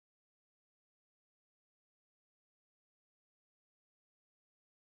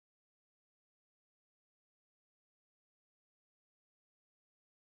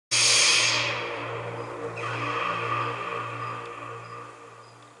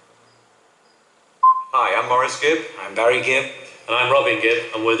Hi, I'm Maurice Gibb. I'm Barry Gibb. And I'm Robin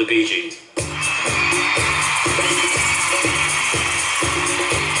Gibb, and we're the Bee Gees.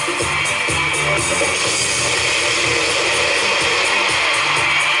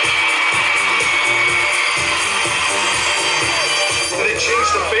 Did it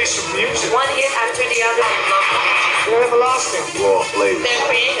change the face of music? One hit after the other. They're everlasting. Raw flavor. They're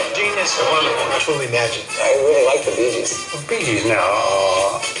creative. Genius. Wonderful. Truly magic. I really like the Bee Gees. The Bee Gees now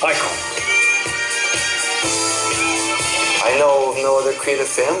are icons. I know of no other creative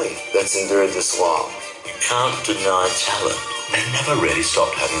family that's endured this long. You can't deny talent. They never really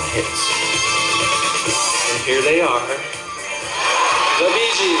stopped having hits. And here they are, the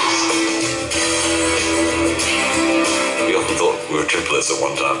Bee Gees. We often thought we were triplets at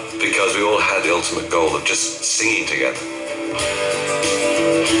one time because we all had the ultimate goal of just singing together.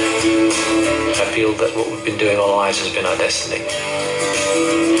 I feel that what we've been doing all our lives has been our destiny.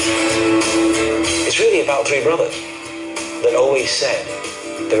 It's really about three brothers that always said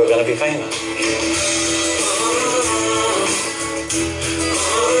they were going to be famous.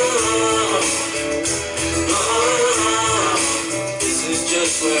 This is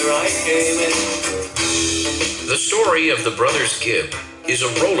just where I came in. The story of the brothers Gibb is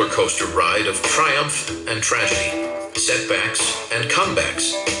a roller coaster ride of triumph and tragedy, setbacks and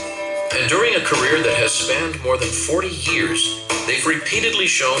comebacks. And during a career that has spanned more than 40 years, they've repeatedly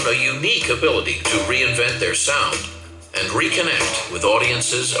shown a unique ability to reinvent their sound and reconnect with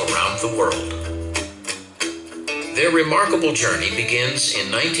audiences around the world. Their remarkable journey begins in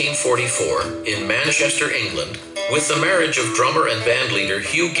 1944 in Manchester, England, with the marriage of drummer and bandleader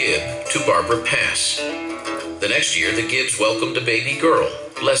Hugh Gibb to Barbara Pass. The next year, the Gibbs welcomed a baby girl,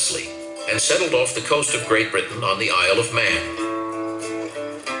 Leslie, and settled off the coast of Great Britain on the Isle of Man.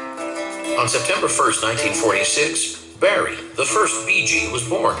 On September 1st, 1946, Barry, the first Bee Gee, was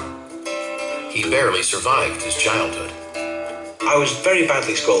born. He barely survived his childhood. I was very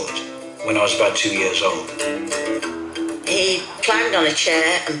badly scolded when I was about 2 years old. He climbed on a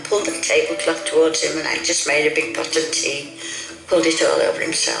chair and pulled the tablecloth towards him, and I just made a big pot of tea, pulled it all over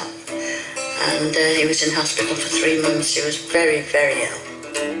himself. And he was in hospital for 3 months. He was very, very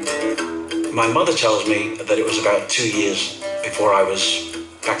ill. My mother tells me that it was about 2 years before I was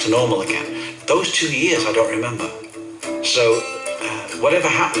back to normal again. Those 2 years I don't remember. So whatever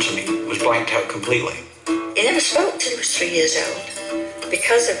happened to me was blanked out completely. He never spoke till he was 3 years old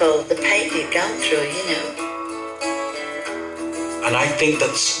because of all the pain he'd gone through, you know. And I think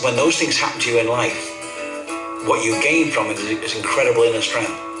that when those things happen to you in life, what you gain from it is incredible inner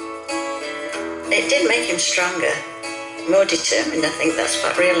strength. It did make him stronger, more determined. I think that's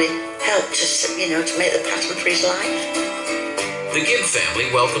what really helped us, you know, to make the pattern for his life. The Gibb family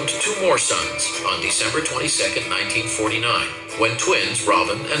welcomed two more sons on December 22nd, 1949, when twins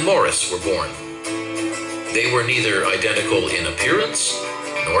Robin and Maurice were born. They were neither identical in appearance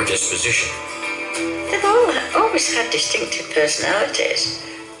nor disposition. They've all always had distinctive personalities.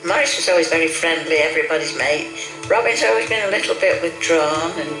 Maurice was always very friendly, everybody's mate. Robin's always been a little bit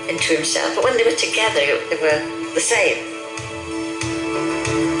withdrawn and into himself, but when they were together, they were the same.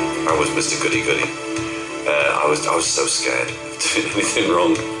 I was Mr. Goody-Goody. I was so scared of doing anything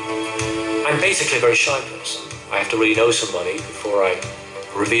wrong. I'm basically a very shy person. I have to really know somebody before I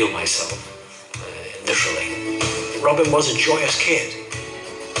reveal myself, literally. Robin was a joyous kid.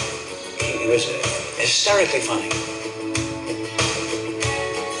 He was hysterically funny.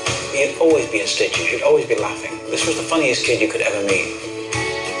 He'd always be in stitches, he'd always be laughing. This was the funniest kid you could ever meet.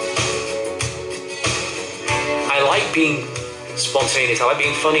 I like being spontaneous, I like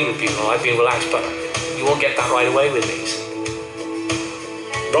being funny with people, I like being relaxed, but you won't get that right away with me.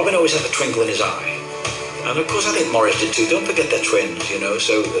 Robin always had a twinkle in his eye. And of course I think Maurice did too. Don't forget they're twins, you know,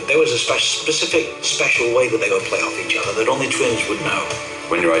 so there was a special way that they would play off each other that only twins would know.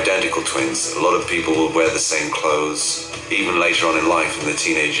 When you're identical twins, a lot of people will wear the same clothes, even later on in life, in the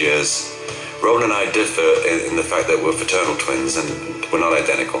teenage years. Robin and I differ in the fact that we're fraternal twins and we're not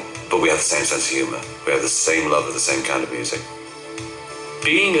identical, but we have the same sense of humor. We have the same love of the same kind of music.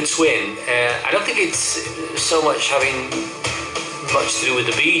 Being a twin, I don't think it's so much having much to do with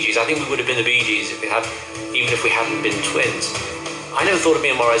the Bee Gees. I think we would have been the Bee Gees even if we hadn't been twins. I never thought of me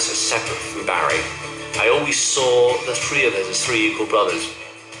and Maurice as separate from Barry. I always saw the three of us as three equal brothers.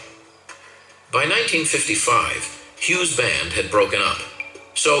 By 1955, Hugh's band had broken up.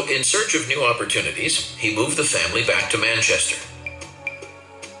 So, in search of new opportunities, he moved the family back to Manchester.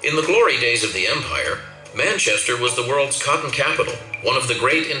 In the glory days of the Empire, Manchester was the world's cotton capital, one of the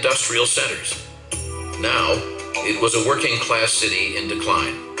great industrial centers. Now, it was a working-class city in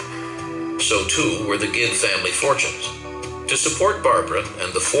decline. So too were the Gibb family fortunes. To support Barbara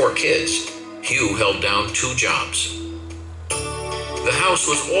and the 4 kids, Hugh held down 2 jobs. The house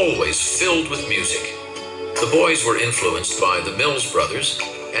was always filled with music. The boys were influenced by the Mills brothers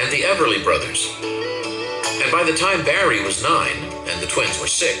and the Everly brothers. And by the time Barry was 9 and the twins were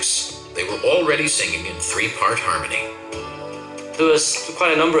 6, they were already singing in 3-part harmony. There was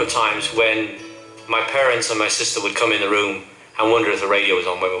quite a number of times when my parents and my sister would come in the room and wonder if the radio was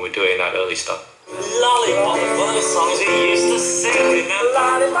on when we were doing that early stuff. Lollipop, one of the songs we used to sing.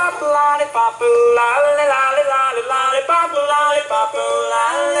 Lollipop, lollipop, lolly, lolly, lolly, lollipop, lollipop,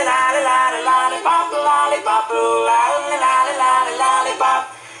 lolly, lolly, lolly, lollipop, lollipop, lolly, lolly, lolly,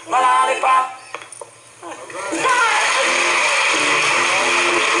 lollipop, my lollipop.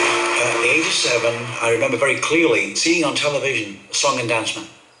 At the age of 7, I remember very clearly seeing on television Song and Dance Man,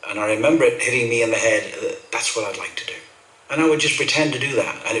 and I remember it hitting me in the head that that's what I'd like to do. And I would just pretend to do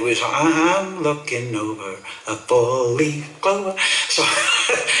that. And it was, I'm looking over a 4-leaf clover. So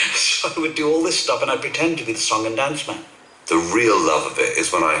I would do all this stuff and I'd pretend to be the Song and Dance Man. The real love of it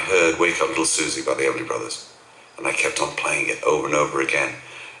is when I heard Wake Up Little Susie by the Everly Brothers. And I kept on playing it over and over again.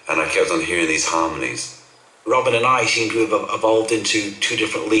 And I kept on hearing these harmonies. Robin and I seem to have evolved into 2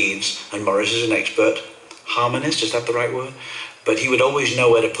 different leads. And Morris is an expert harmonist, is that the right word? But he would always know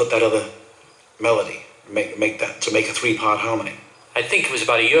where to put that other melody. Make that to make a 3-part harmony. I think it was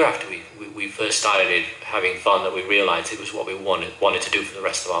about a year after we first started having fun that we realized it was what we wanted to do for the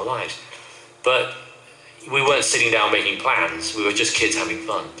rest of our lives. But we weren't sitting down making plans, we were just kids having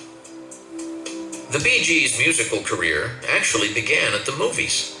fun. The Bee Gees' musical career actually began at the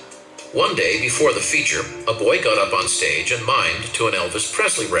movies. One day before the feature, a boy got up on stage and mimed to an Elvis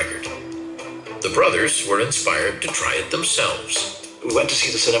Presley record. The brothers were inspired to try it themselves. We went to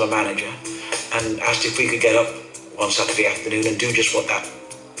see the cinema manager and asked if we could get up one Saturday afternoon and do just what that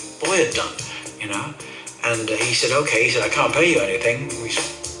boy had done, you know. And he said, okay. He said, I can't pay you anything. We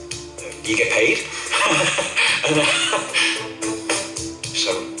said, you get paid? And,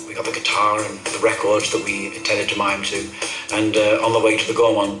 so we got the guitar and the records that we intended to mime to. And on the way to the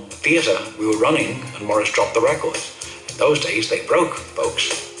Gaumont Theatre, we were running and Morris dropped the records. In those days, they broke,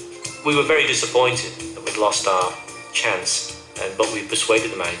 folks. We were very disappointed that we'd lost our chance. But we persuaded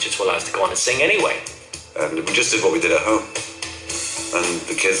the manager to allow us to go on and sing anyway. And we just did what we did at home. And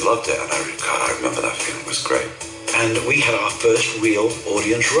the kids loved it. And I remember that feeling. It was great. And we had our first real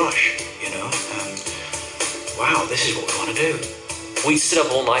audience rush, you know. Wow, this is what we want to do. We'd sit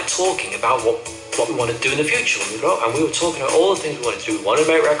up all night talking about what we wanted to do in the future when we grew up. And we were talking about all the things we wanted to do. We wanted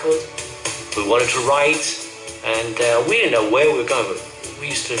to make records. We wanted to write. And we didn't know where we were going. But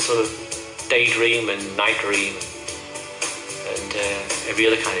we used to sort of daydream and night dream. And every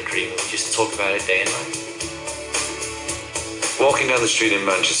other kind of dream. We just talk about it day and night. Walking down the street in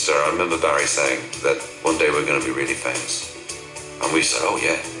Manchester, I remember Barry saying that one day we're going to be really famous. And we said, oh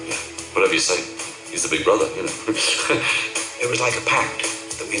yeah, whatever you say. He's the big brother, you know. It was like a pact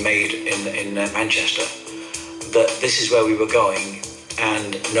that we made in Manchester, that this is where we were going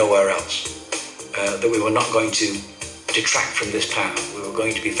and nowhere else. That we were not going to detract from this path. We were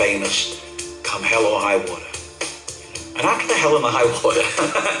going to be famous come hell or high water. And after the hell and the high water...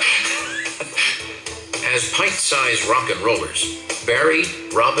 As pint-sized rock and rollers, Barry,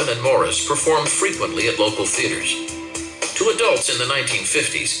 Robin, and Morris performed frequently at local theaters. To adults in the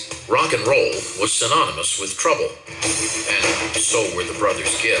 1950s, rock and roll was synonymous with trouble. And so were the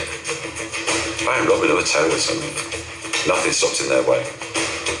brothers Gibb. Barry and Robin were terrorists. I mean, nothing stopped in their way.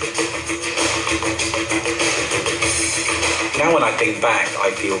 Now when I think back,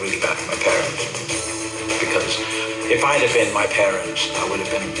 I feel really bad for my parents. Because if I'd have been my parents, I would have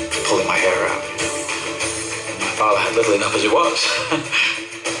been pulling my hair out, you know. Father had little enough as it was.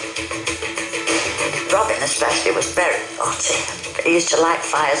 Robin especially was very naughty. He used to light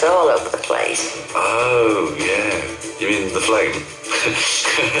fires all over the place. Oh, yeah. You mean the flame? He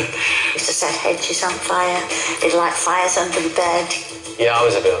used to set hedges on fire. He'd light fires under the bed. Yeah, I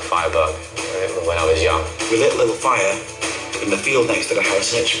was a bit of a firebug when I was young. We lit a little fire in the field next to the house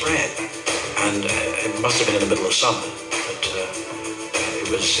and it spread. And it must have been in the middle of summer,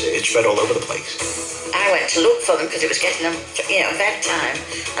 but it spread all over the place. I went to look for them because it was getting, bedtime.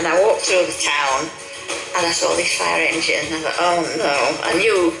 And I walked through the town and I saw this fire engine. And I thought, oh no, I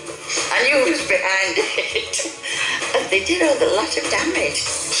knew who was behind it. And they did a lot of damage.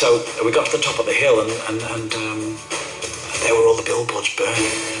 So we got to the top of the hill and there were all the billboards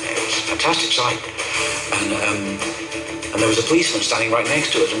burning. It was a fantastic sight. And there was a policeman standing right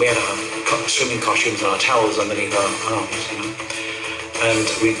next to us and we had our swimming costumes and our towels underneath our arms, you know. And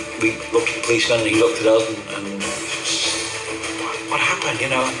we looked at the policeman and he looked at us and what happened, you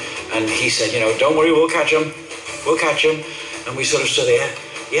know? And he said, don't worry, we'll catch him. And we sort of stood there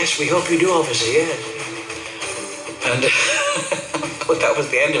Yes, we hope you do, officer, yes. And but that was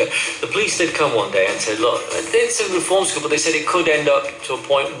the end of it. The police did come one day and said, look, it's a reform school, but they said it could end up to a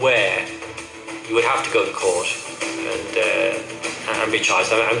point where you would have to go to court and be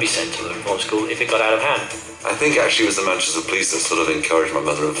charged and be sent to the reform school if it got out of hand. I think actually it was the Manchester police that sort of encouraged my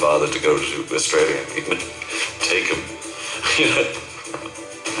mother and father to go to Australia, take them, you know.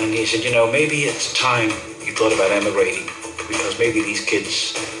 And he said, you know, maybe it's time you thought about emigrating, because maybe these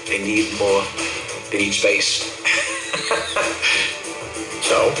kids, they need space.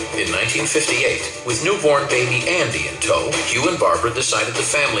 So, in 1958, with newborn baby Andy in tow, Hugh and Barbara decided the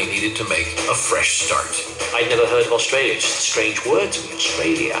family needed to make a fresh start. I'd never heard of Australia, just a strange word to me.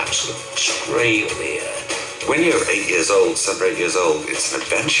 Australia, absolutely Australia. When you're 8 years old, 7 or 8 years old, it's an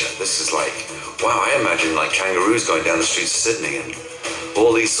adventure. This is like, wow, I imagine like kangaroos going down the streets of Sydney and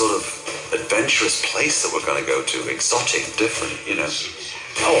all these sort of adventurous places that we're going to go to, exotic, different, you know.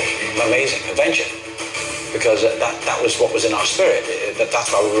 Oh, amazing, adventure. Because that was what was in our spirit. That's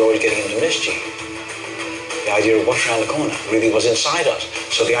why we were always getting into mischief. The idea of what's around the corner really was inside us.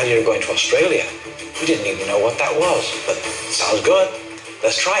 So the idea of going to Australia, we didn't even know what that was. But it sounds good.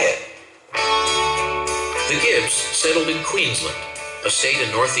 Let's try it. The Gibbs settled in Queensland, a state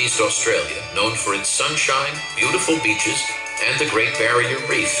in northeast Australia known for its sunshine, beautiful beaches, and the Great Barrier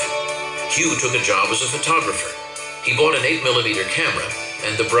Reef. Hugh took a job as a photographer. He bought an 8mm camera,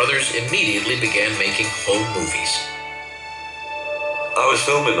 and the brothers immediately began making home movies. I was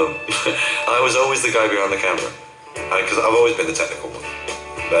filming them. I was always the guy behind the camera, because I've always been the technical one.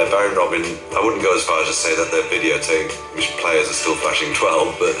 Barry and Robin, I wouldn't go as far as to say that their videotape players are still flashing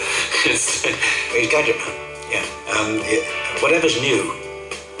 12, but it's... He's gadget man, yeah. Whatever's new,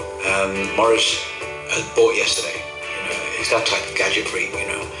 Morris has bought yesterday. You know, he's that type of gadget freak, you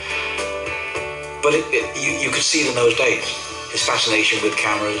know. But you could see it in those days. His fascination with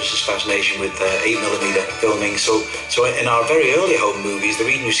cameras, his fascination with 8mm filming. So in our very early home movies, the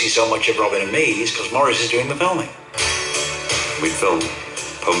reason you see so much of Robin and me is because Morris is doing the filming. We'd film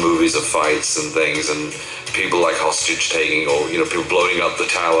home movies of fights and things, and people like hostage taking, or you know, people blowing up the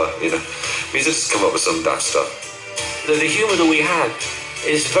tower. You know, we just come up with some daft stuff. The humour that we had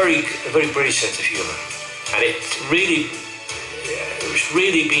is a very British sense of humour, and it's really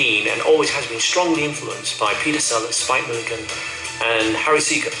been and always has been strongly influenced by Peter Sellers, Spike Milligan, and Harry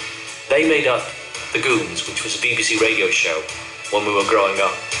Seacombe. They made up The Goons, which was a BBC radio show when we were growing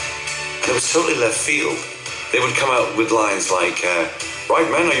up. And it was totally left field. They would come out with lines like, right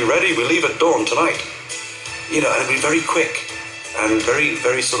men, are you ready? We leave at dawn tonight. You know, and it'd be very quick and very,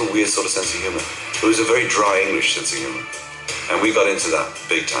 very sort of weird sort of sense of humour. It was a very dry English sense of humour. And we got into that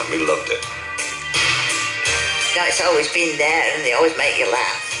big time. We loved it. No, it's always been there and they always make you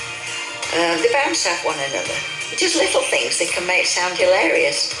laugh. They bounce off one another. Just little things that can make it sound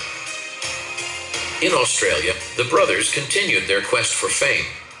hilarious. In Australia, the brothers continued their quest for fame.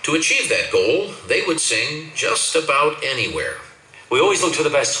 To achieve that goal, they would sing just about anywhere. We always looked for the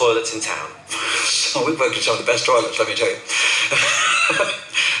best toilets in town. So we worked at some of the best toilets, let me tell you.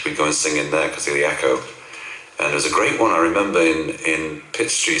 We'd go and sing in there because of the echo. And there was a great one I remember in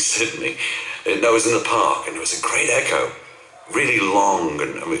Pitt Street, Sydney. It was in the park, and it was a great echo, really long,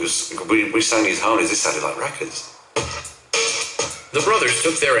 and I mean, we sang these harmonies. They sounded like records. The brothers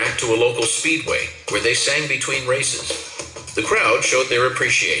took their act to a local speedway, where they sang between races. The crowd showed their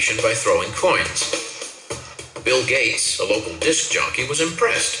appreciation by throwing coins. Bill Gates, a local disc jockey, was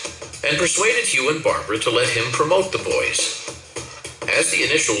impressed and persuaded Hugh and Barbara to let him promote the boys. As the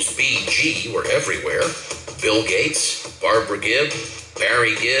initials BG were everywhere, Bill Gates, Barbara Gibb,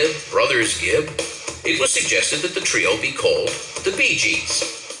 Barry Gibb, Brothers Gibb, it was suggested that the trio be called the Bee Gees.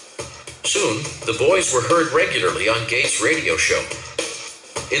 Soon, the boys were heard regularly on Gates' radio show.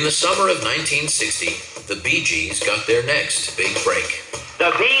 In the summer of 1960, the Bee Gees got their next big break.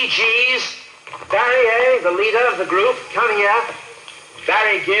 The Bee Gees, Barry A., the leader of the group, come here.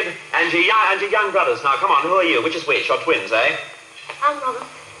 Barry Gibb and your young brothers. Now, come on, who are you? Which is which? You're twins, eh? I'm Robin.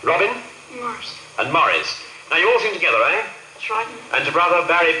 Robin? Morris. And Morris. Now, you all sing together, eh? That's right. And your brother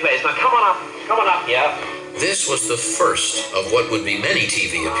Barry plays. Now, come on up here. This was the first of what would be many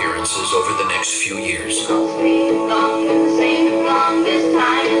TV appearances over the next few years. Sing along and sing along, this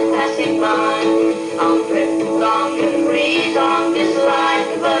time is passing by. I'm drifting along and breeze on this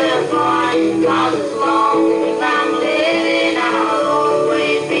life, but it's fine. 'Cause as long as I'm living, I'll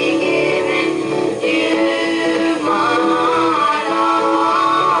always be giving you my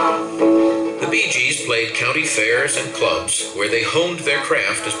love. The Bee Gees played county fairs and clubs where they honed their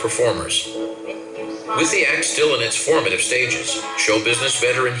craft as performers. With the act still in its formative stages, show business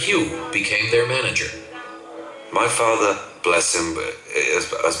veteran Hugh became their manager. My father, bless him,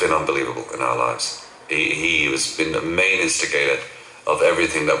 has been unbelievable in our lives. He has been the main instigator of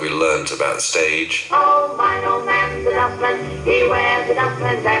everything that we learned about the stage. Oh, mine old man's a dustman. He wears a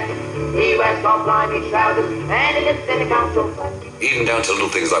dustman's hat. He wears gold-lined trousers and he lives in a council flat. Even down to little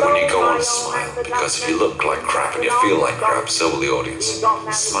things like when you go on smile, because if you look like crap and you feel like crap, so will the audience.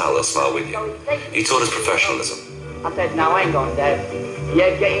 Smile, they'll smile with you. He taught us professionalism. I said, no, I ain't going there.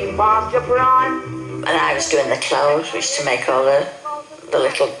 You're getting past your prime. And I was doing the clothes. We used to make all the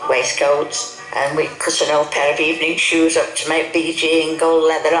little waistcoats. And we cut an old pair of evening shoes up to make BG and gold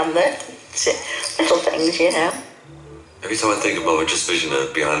leather on the little things, you know. Every time I think of Mum, I just vision her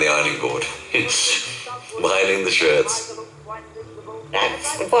behind the ironing board, ironing the shirts.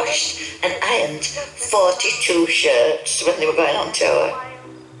 I've washed and ironed 42 shirts when they were going on tour.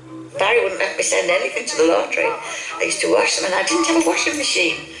 Barry wouldn't let me send anything to the laundry. I used to wash them and I didn't have a washing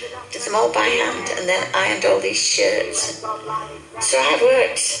machine. Did them all by hand and then ironed all these shirts. So I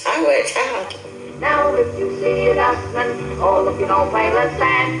worked hard. Now if you see a dustman all looking all pale and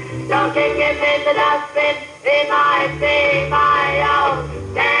sad, don't kick him in the dustbin, it might be my own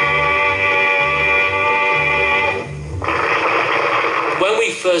dad. When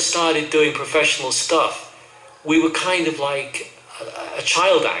we first started doing professional stuff, we were kind of like a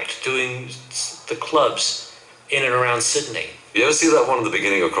child act doing the clubs in and around Sydney. You ever see that one at the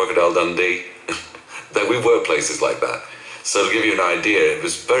beginning of Crocodile Dundee? That we worked places like that. So to give you an idea, it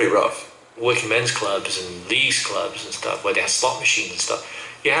was very rough. Working men's clubs and leagues clubs and stuff, where they had slot machines and stuff.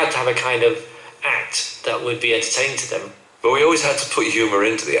 You had to have a kind of act that would be entertaining to them. But we always had to put humour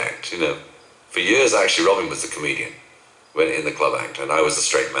into the act, you know. For years, actually, Robin was the comedian in the club act, and I was the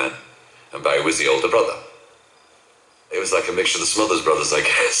straight man, and Barry was the older brother. It was like a mixture of the Smothers Brothers, I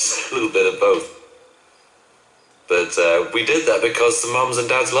guess, a little bit of both. But we did that because the mums and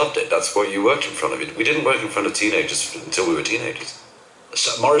dads loved it. That's what you worked in front of. We didn't work in front of teenagers until we were teenagers.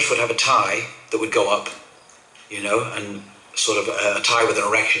 So Morris would have a tie that would go up, you know, and sort of a tie with an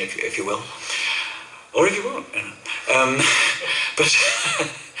erection, if you will, or if you won't. You know.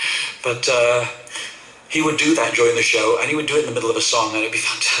 But he would do that during the show, and he would do it in the middle of a song, and it'd be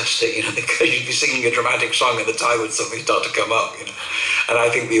fantastic, you know, because you'd be singing a dramatic song, and the tie would suddenly start to come up, you know. And I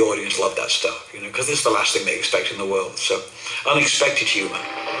think the audience loved that stuff, you know, because it's the last thing they expect in the world. So unexpected humour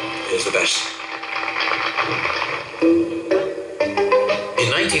is the best. In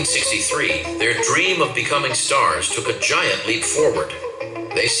 1963, their dream of becoming stars took a giant leap forward.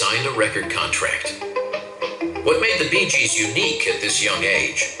 They signed a record contract. What made the Bee Gees unique at this young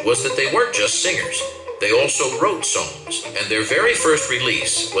age was that they weren't just singers. They also wrote songs, and their very first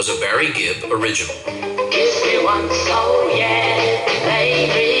release was a Barry Gibb original. Kiss me once, oh yeah,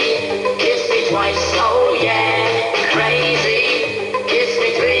 baby. Kiss me twice, oh yeah, crazy. Kiss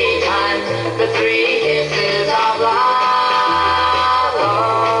me 3 times, the 3 kisses of love,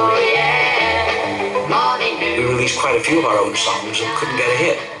 oh yeah. Morning dew. We released quite a few of our own songs and couldn't get a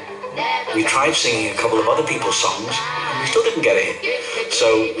hit. We tried singing a couple of other people's songs, and we still didn't get a hit.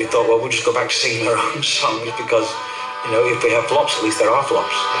 So we thought, well, we'll just go back to singing our own songs because, you know, if we have flops, at least there are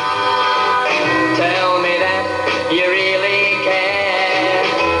flops. Tell me that you really care.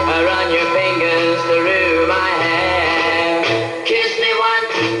 Run your fingers through my hair. Kiss me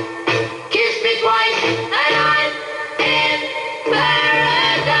once, kiss me twice, and I'm in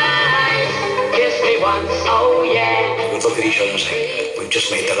paradise. Kiss me once, oh yeah. We'd look at each other and say, we've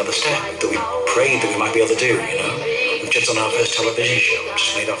just made that other step that we prayed that we might be able to do, you know. We've just done our first television show, we've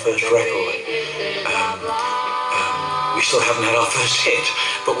just made our first record. We still haven't had our first hit,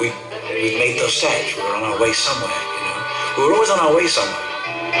 but we've made those steps. We were on our way somewhere, you know. We were always on our way somewhere.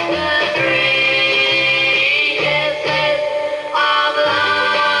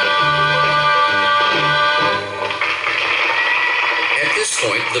 At this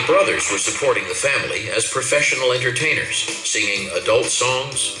point, the brothers were supporting the family as professional entertainers, singing adult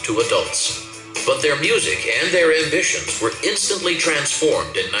songs to adults. But their music and their ambitions were instantly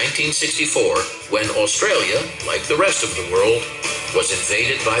transformed in 1964 when Australia, like the rest of the world, was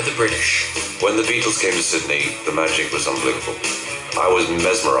invaded by the British. When the Beatles came to Sydney, the magic was unbelievable. I was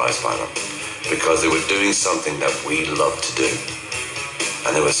mesmerised by them because they were doing something that we love to do,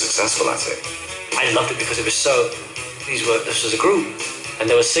 and they were successful at it. I loved it because it was so. This was a group, and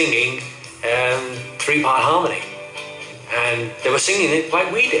they were singing 3-part harmony, and they were singing it like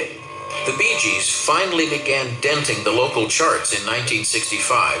we did. The Bee Gees finally began denting the local charts in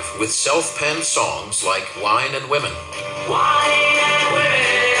 1965 with self-penned songs like Wine and Women. Wine and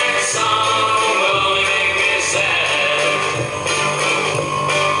women, song will only make me sad.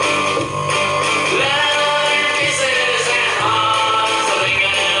 Love and kisses and hearts, something I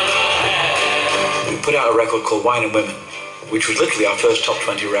never had. We put out a record called Wine and Women, which was literally our first top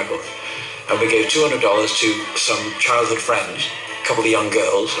 20 record. And we gave $200 to some childhood friends, a couple of young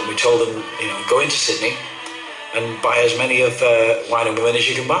girls, and we told them, go into Sydney and buy as many of Wine and Women as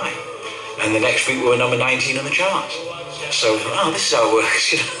you can buy. And the next week we were number 19 in the charts. So, this is how it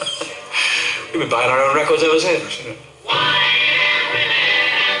works, We've been buying our own records ever since,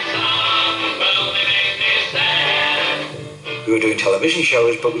 We were doing television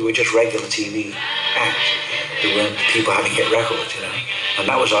shows, but we were just regular TV acts. We weren't people having hit records, And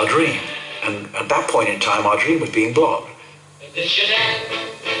that was our dream. And at that point in time, our dream was being blocked.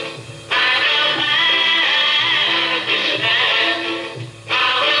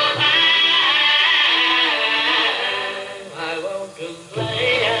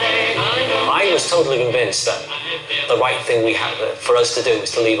 I was totally convinced that the right thing for us to do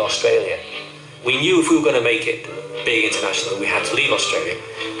was to leave Australia. We knew if we were going to make it big internationally, we had to leave Australia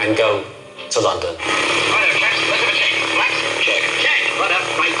and go to London. Righto, chaps, let's have a check. Right, check.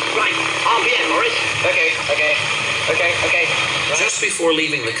 Right. RPM, Morris. Okay. Right. Just before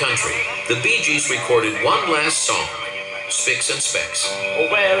leaving the country, the Bee Gees recorded one last song, Spicks and Specks.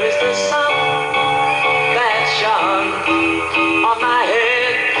 Where is the sun that shone on my head?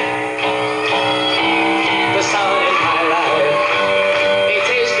 The sun is my life. It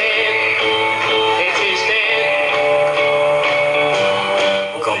is dead.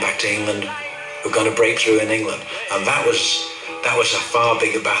 We're going back to England. We're going to break through in England. And that was a far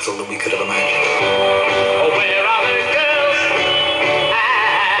bigger battle than we could have imagined. Where are the girls?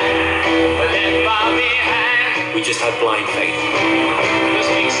 Left far behind. We just had blind faith. The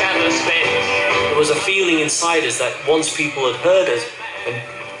Spicks and the Specks. There was a feeling inside us that once people had heard us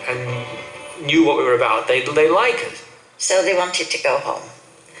and knew what we were about, they'd like us. So they wanted to go home.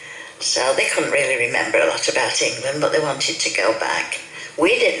 So they couldn't really remember a lot about England, but they wanted to go back.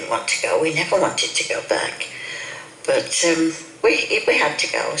 We didn't want to go. We never wanted to go back. But we had to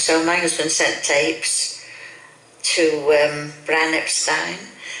go. So my husband sent tapes to Brian Epstein.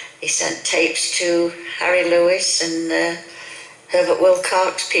 He sent tapes to Harry Lewis and Herbert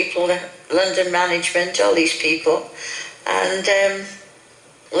Wilcox, people, London management, all these people, and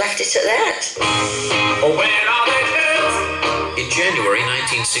left it at that. Where are the girls? In January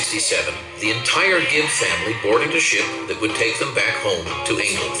 1967, the entire Gibb family boarded a ship that would take them back home to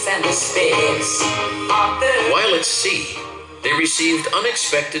England. While at sea, they received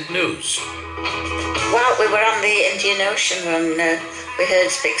unexpected news. Well, we were on the Indian Ocean when we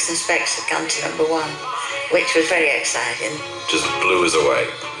heard Spicks and Specks had gone to #1, which was very exciting. Just blew us away.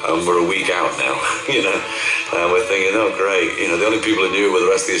 We're a week out now, and we're thinking, oh great, the only people who knew were the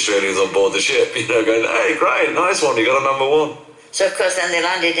rest of the Australians on board the ship, going, hey, great, nice one, you got a #1. So of course then they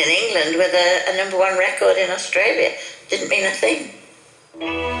landed in England with a #1 record in Australia. Didn't mean a thing.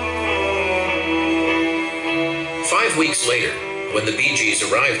 5 weeks later, when the Bee Gees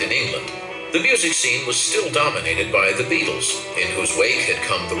arrived in England, the music scene was still dominated by the Beatles, in whose wake had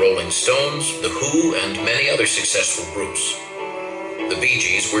come the Rolling Stones, the Who, and many other successful groups. The Bee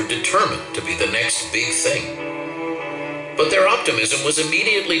Gees were determined to be the next big thing. But their optimism was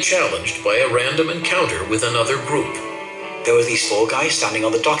immediately challenged by a random encounter with another group. There were these 4 guys standing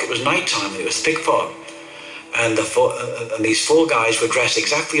on the dock. It was nighttime and it was thick fog. And these 4 guys were dressed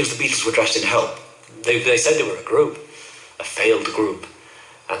exactly as the Beatles were dressed in Help. They said they were a group, a failed group,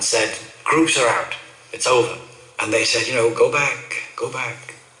 and said, groups are out, it's over. And they said, go back.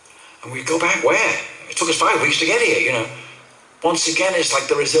 And we'd go back where? It took us 5 weeks to get here, Once again, it's like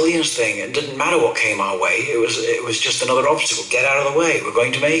the resilience thing. It didn't matter what came our way. It was just another obstacle. Get out of the way. We're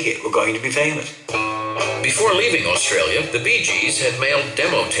going to make it. We're going to be famous. Before leaving Australia, the Bee Gees had mailed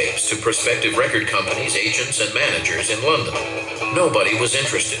demo tapes to prospective record companies, agents, and managers in London. Nobody was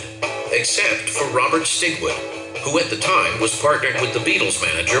interested, except for Robert Stigwood, who at the time was partnered with the Beatles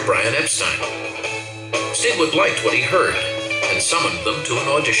manager Brian Epstein. Stigwood liked what he heard and summoned them to an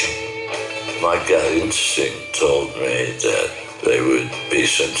audition. My gut instinct told me that they would be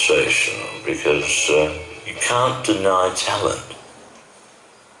sensational because you can't deny talent.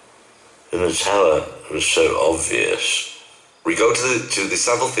 And the talent was so obvious. We go to the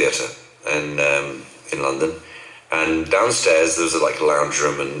Savile Theatre in London, and downstairs there's a lounge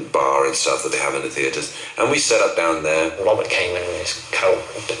room and bar and stuff that they have in the theatres, and we set up down there. Robert came in with his coat,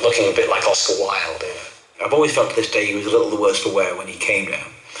 looking a bit like Oscar Wilde. I've always felt to this day he was a little the worse for wear when he came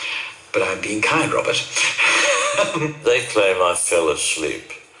down. But I'm being kind, Robert. They claim I fell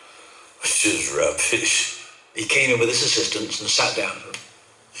asleep, which is rubbish. He came in with his assistants and sat down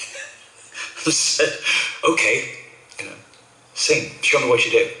and said, okay, sing, show me what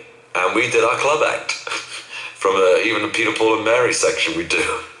you do. And we did our club act. From even a Peter, Paul and Mary section we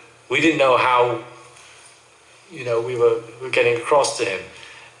do. We didn't know how we were getting across to him.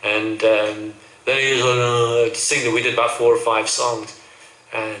 And then he was singing. We did about 4 or 5 songs,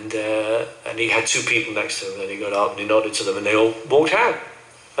 and he had 2 people next to him. And he got up and he nodded to them, and they all walked out,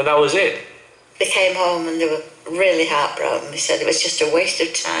 and that was it. They came home and they were really heartbroken. They said it was just a waste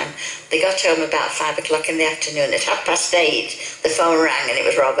of time. They got home about 5 o'clock in the afternoon. At 8:30, the phone rang and it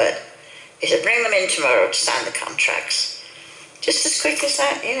was Robert. He said, bring them in tomorrow to sign the contracts. Just as quick as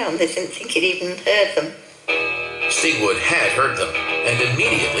that, and they didn't think he'd even heard them. Stigwood had heard them and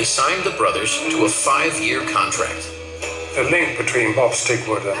immediately signed the brothers to a 5-year contract. The link between Bob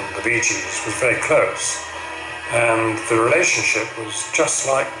Stigwood and the Bee Gees was very close. And the relationship was just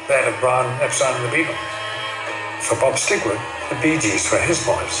like that of Brian Epstein and the Beatles. For Bob Stigwood, the Bee Gees were his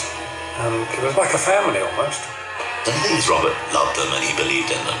boys. And it was like a family almost. The thing is, Robert loved them and he believed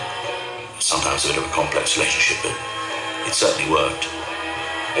in them. Sometimes a bit of a complex relationship, but it certainly worked.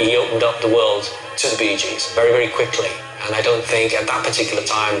 He opened up the world to the Bee Gees very, very quickly. And I don't think at that particular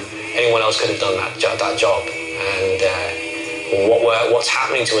time anyone else could have done that job. And what's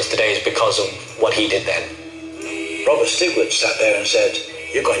happening to us today is because of what he did then. Robert Stigwood sat there and said,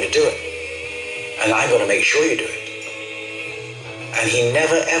 you're going to do it, and I'm going to make sure you do it. And he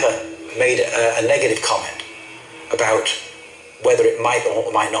never, ever made a negative comment about whether it might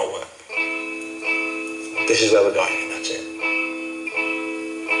or might not work. This is where we're going, and that's it.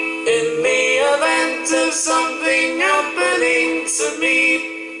 In the event of something happening to me,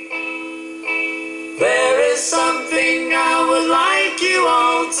 there is something I would like you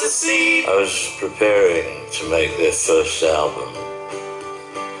all to see. I was preparing to make their first album.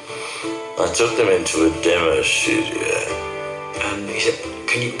 I took them into a demo studio. And he said,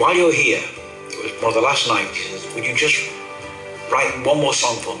 while you're here, it was one of the last nights, he says, would you just write one more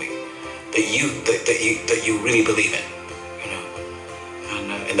song for me that you really believe in?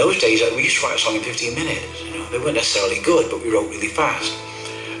 And in those days, we used to write a song in 15 minutes. They weren't necessarily good, but we wrote really fast.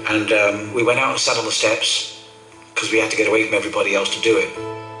 And we went out and sat on the steps because we had to get away from everybody else to do it.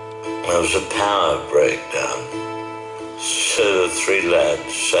 There was a power breakdown. So the 3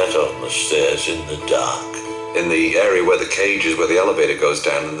 lads sat on the stairs in the dark. In the area where the cage is, where the elevator goes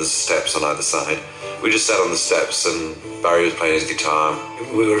down, and there's steps on either side, we just sat on the steps and Barry was playing his guitar.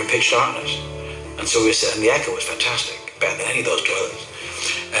 We were in pitch darkness. And so we were sitting, and the echo was fantastic, better than any of those toilets.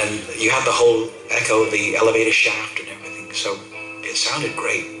 And you had the whole echo of the elevator shaft and everything, so it sounded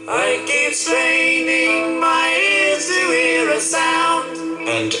great. I keep straining my ears to hear a sound.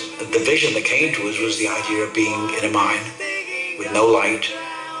 And the vision that came to us was the idea of being in a mine with no light,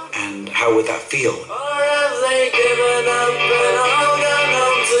 and how would that feel? Or have they given up and all gone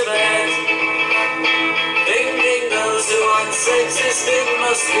home to bed? Thinking those who once existed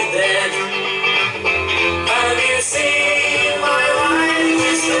must be dead. Have you seen my wife,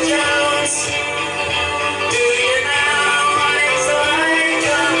 Mr. Jones? Do you know what it's like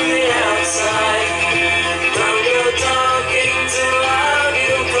on the outside? Don't go talking too loud,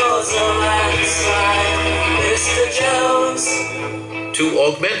 you'll cause a landslide, Mr. Jones. To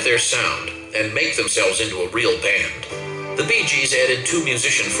augment their sound and make themselves into a real band, the Bee Gees added 2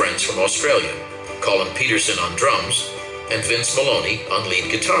 musician friends from Australia, Colin Peterson on drums and Vince Maloney on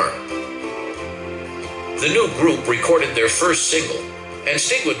lead guitar. The new group recorded their first single, and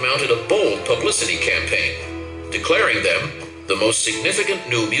Stigwood mounted a bold publicity campaign, declaring them the most significant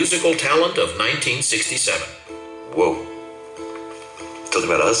new musical talent of 1967. Whoa. Talking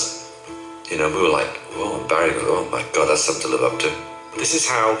about us? We were like, whoa, and Barry goes, oh my God, that's something to live up to. This is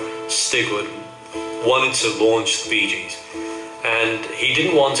how Stigwood wanted to launch the Bee Gees. And he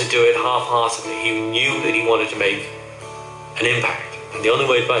didn't want to do it half-heartedly. He knew that he wanted to make an impact. And the only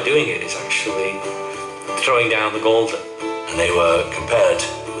way by doing it is actually throwing down the gauntlet. And they were compared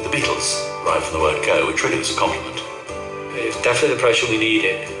with the Beatles right from the word go, which really was a compliment. It was definitely the pressure we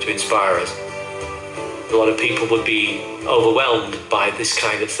needed to inspire us. A lot of people would be overwhelmed by this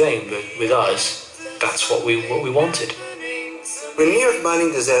kind of thing, but with us, that's what we wanted. When New York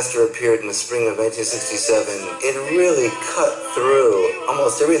mining disaster appeared in the spring of 1967, it really cut through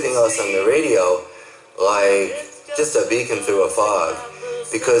almost everything else on the radio like just a beacon through a fog,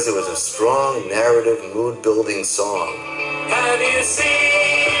 because it was a strong narrative, mood-building song. Have you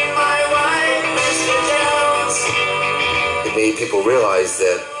seen my wife, Mr. Jones? It made people realize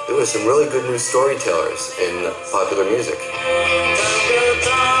that there were some really good new storytellers in popular music. Don't go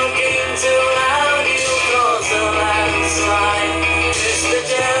talking too loud, you cause a landslide, Mr.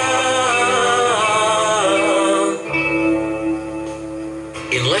 Jones.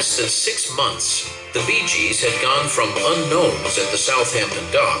 In less than 6 months, the Bee Gees had gone from unknowns at the Southampton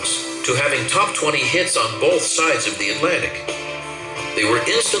docks to having top 20 hits on both sides of the Atlantic. They were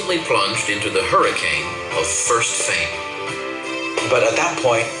instantly plunged into the hurricane of first fame. But at that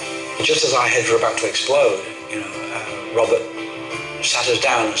point, just as our heads were about to explode, Robert sat us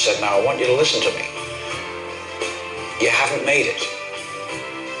down and said, "Now I want you to listen to me. You haven't made it.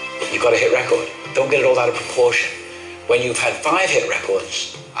 You've got a hit record. Don't get it all out of proportion. When you've had 5 hit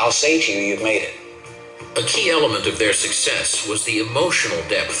records, I'll say to you, you've made it." A key element of their success was the emotional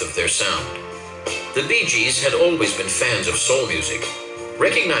depth of their sound. The Bee Gees had always been fans of soul music.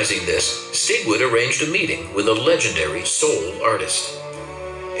 Recognizing this, Stigwood arranged a meeting with a legendary soul artist.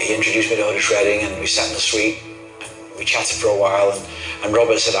 He introduced me to Otis Redding, and we sat in the suite. We chatted for a while, and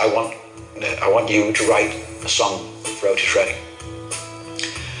Robert said, I want you to write a song for Otis Redding."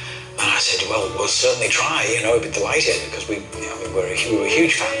 And I said, "Well, we'll certainly try, we'd be delighted," because we were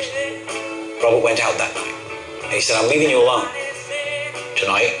huge fans. Robert went out that night, and he said, "I'm leaving you alone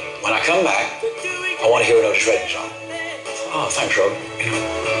tonight. When I come back, I want to hear an Otis Redding song." "Oh, thanks, Rob."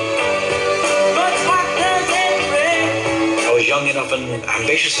 I was young enough and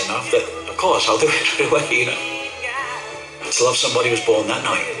ambitious enough that, of course, I'll do it right away, To Love Somebody was born that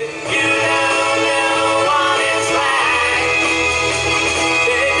night.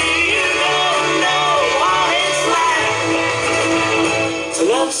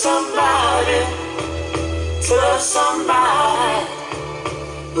 To love somebody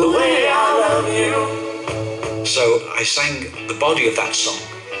the way I love you. So I sang the body of that song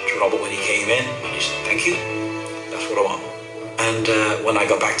to Robert when he came in. He said, "Thank you, that's what I want." And when I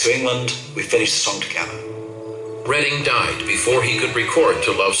got back to England, we finished the song together. Redding died before he could record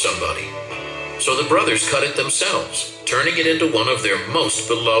To Love Somebody. So the brothers cut it themselves, turning it into one of their most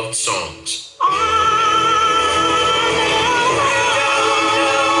beloved songs.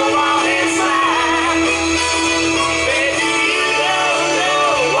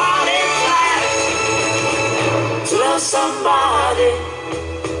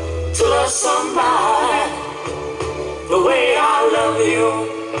 To love somebody the way I love you.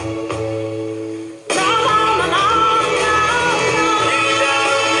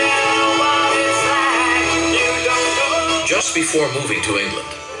 Just before moving to England,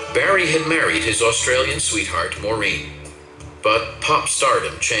 Barry had married his Australian sweetheart, Maureen. But pop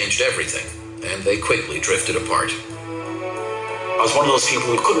stardom changed everything, and they quickly drifted apart. I was one of those people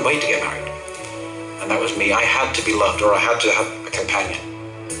who couldn't wait to get married. And that was me. I had to be loved, or I had to have a companion.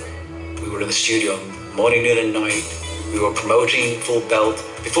 We were in the studio morning, noon, and night. We were promoting full belt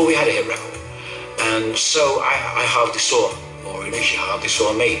before we had a hit record. And so I hardly saw Maureen, and she hardly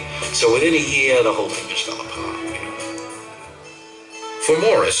saw me. So within a year, the whole thing just fell apart. For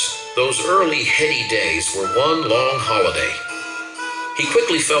Morris, those early heady days were one long holiday. He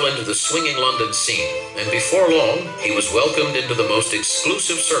quickly fell into the swinging London scene, and before long, he was welcomed into the most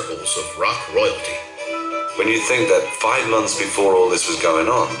exclusive circles of rock royalty. When you think that 5 months before all this was going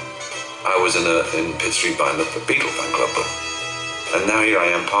on, I was in Pitt Street buying a Beatle fan club book. And now here I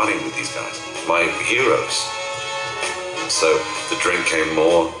am partying with these guys, my heroes. So the drink came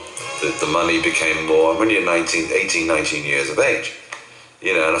more, the money became more. When you're 18, 19 years of age.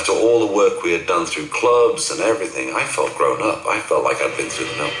 And after all the work we had done through clubs and everything, I felt grown up. I felt like I'd been through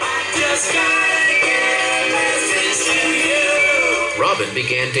the mill. Robin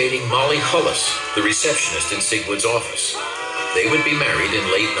began dating Molly Hullis, the receptionist in Stigwood's office. They would be married in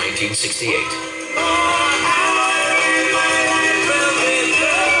late 1968.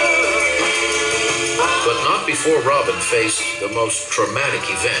 But not before Robin faced the most traumatic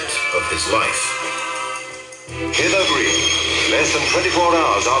event of his life. Hither Green, less than 24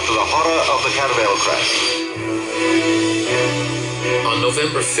 hours after the horror of the Caravel crash. On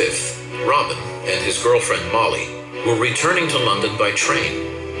November 5th, Robin and his girlfriend Molly were returning to London by train.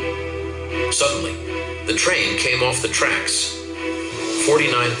 Suddenly, the train came off the tracks.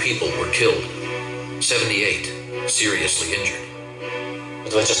 49 people were killed, 78 seriously injured.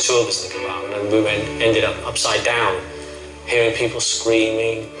 There were just 2 of us in the compartment, and we ended up upside down, hearing people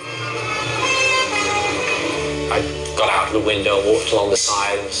screaming. I got out of the window, walked along the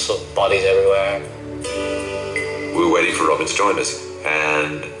side, and saw bodies everywhere. We were waiting for Robin to join us,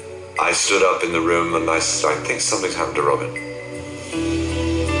 and I stood up in the room and I think something's happened to Robin.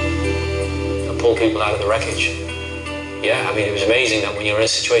 I pulled people out of the wreckage. Yeah, I mean, it was amazing that when you're in a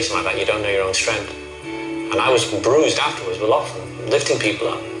situation like that, you don't know your own strength. And I was bruised afterwards, but often lifting people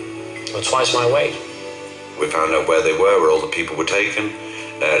up. Or twice my weight. We found out where they were, where all the people were taken,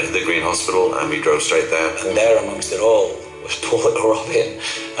 to the Green Hospital, and we drove straight there. And there amongst it all was poor little Robin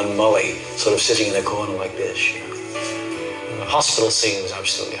and Molly sort of sitting in a corner like this. The hospital scene was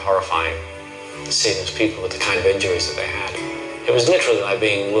absolutely horrifying. Seeing those people with the kind of injuries that they had. It was literally like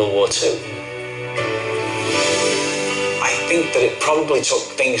being in World War II. I think that it probably took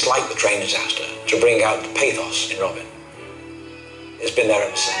things like the train disaster to bring out the pathos in Robin. It's been there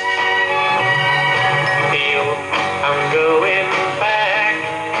ever since. I'm going back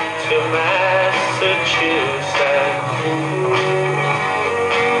to Massachusetts.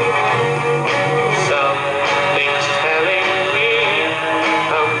 Something's telling me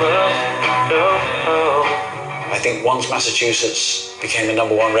I must go home. I think once Massachusetts became the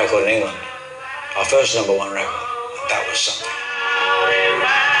 #1 record in England, our first #1 record, that was something. Out in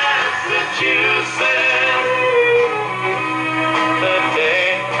Massachusetts, the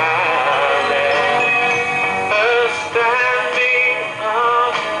day I left her standing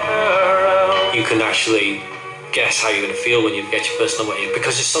on her own. You can actually guess how you're going to feel when you get your first number,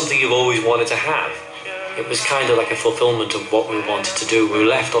 because it's something you've always wanted to have. It was kind of like a fulfillment of what we wanted to do. We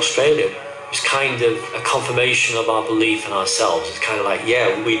left Australia. It was kind of a confirmation of our belief in ourselves. It's kind of like, yeah,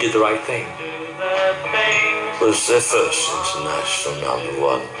 we did the right thing. It was their first international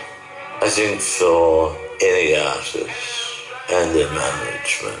 #1. I think for any artist and their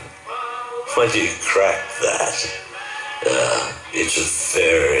management, when you crack that, it's a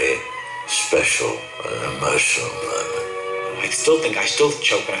very special and emotional moment. I still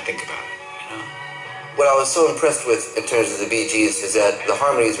choke when I think about it, you know. What I was so impressed with in terms of the Bee Gees is that the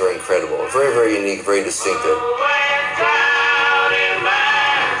harmonies were incredible, very, very unique, very distinctive.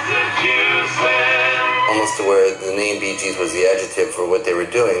 Almost to where the name Bee Gees was the adjective for what they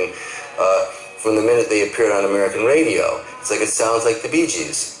were doing. From the minute they appeared on American radio, it's like it sounds like the Bee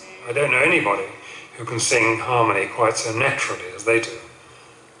Gees. I don't know anybody who can sing harmony quite so naturally as they do.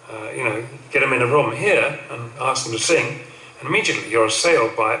 Get them in a room here and ask them to sing, and immediately you're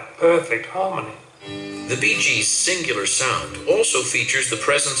assailed by perfect harmony. The Bee Gees' singular sound also features the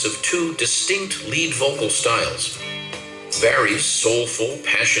presence of two distinct lead vocal styles: Barry's soulful,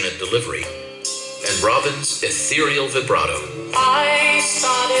 passionate delivery, and Robin's ethereal vibrato. I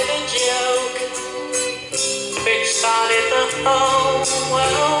started a joke, which started the whole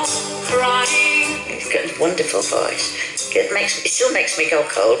world crying. He's got a wonderful voice. It still makes me go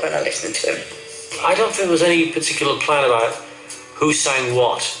cold when I listen to him. I don't think there was any particular plan about who sang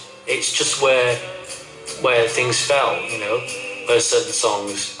what. It's just where things fell, you know, where certain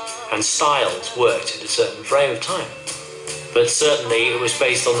songs and styles worked at a certain frame of time. But certainly it was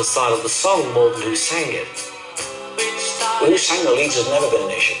based on the style of the song more than who sang it. Who sang the leads has never been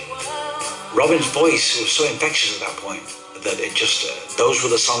an issue. Robin's voice was so infectious at that point that it just those were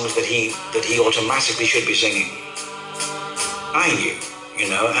the songs that he automatically should be singing. I knew, you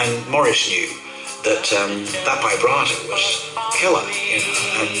know, and Morris knew that that vibrato was killer, you know,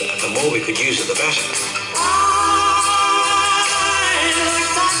 and the more we could use it, the better.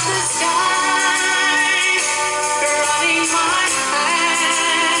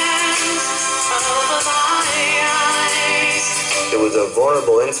 It was a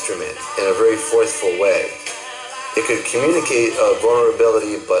vulnerable instrument in a very forceful way. It could communicate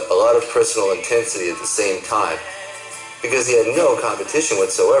vulnerability but a lot of personal intensity at the same time. Because he had no competition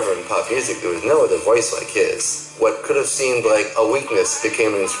whatsoever in pop music, there was no other voice like his. What could have seemed like a weakness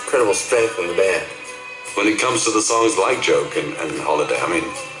became an incredible strength in the band. When it comes to the songs like Joke and Holiday, I mean,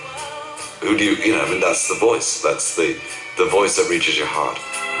 who do you know, I mean, that's the voice. That's the voice that reaches your heart.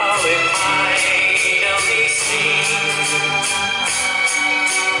 Oh, if I only see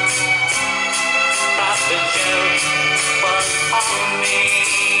that the joke was on me.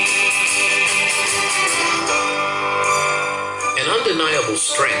 An undeniable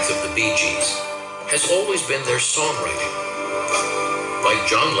strength of the Bee Gees has always been their songwriting. Like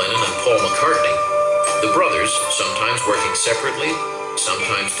John Lennon and Paul McCartney, the brothers, sometimes working separately,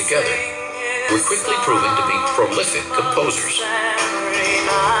 sometimes together, were quickly proving to be prolific composers.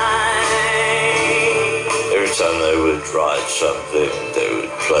 Every time they would write something, they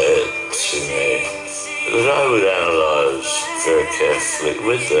would play it to me, that I would analyse very carefully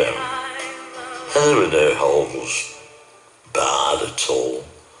with them. And there were no holes barred at all.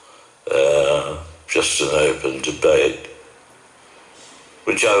 Just an open debate,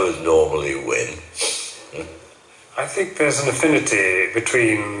 which I would normally win. I think there's an affinity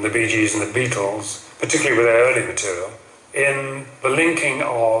between the Bee Gees and the Beatles, particularly with their early material, in the linking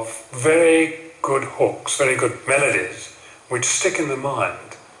of very good hooks, very good melodies, which stick in the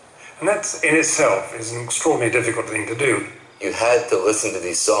mind. And that in itself is an extraordinarily difficult thing to do. You had to listen to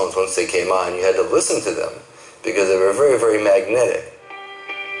these songs once they came on. You had to listen to them because they were very, very magnetic.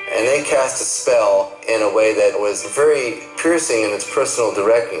 And they cast a spell in a way that was very piercing in its personal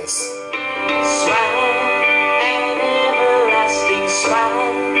directness. Smile, an everlasting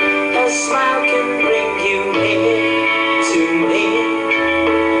smile. A smile can bring you near to me.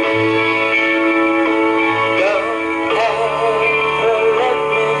 Go ahead.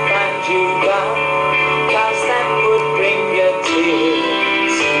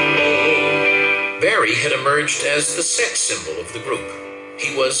 Barry had emerged as the sex symbol of the group.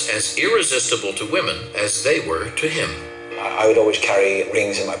 He was as irresistible to women as they were to him. I would always carry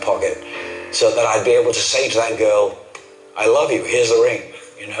rings in my pocket so that I'd be able to say to that girl, I love you, here's the ring,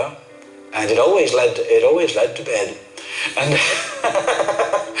 you know? And it always led to bed. And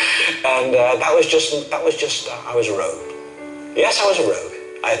and that was just I was a rogue. Yes, I was a rogue,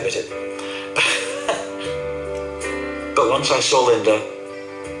 I admit it. But once I saw Linda,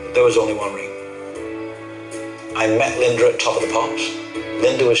 there was only one ring. I met Linda at Top of the Pops.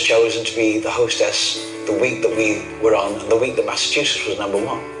 Linda was chosen to be the hostess the week that we were on, and the week that Massachusetts was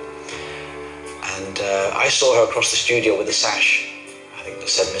 #1. And I saw her across the studio with a sash, I think that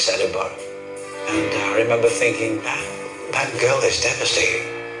said Miss Edinburgh. And I remember thinking, that girl is devastating.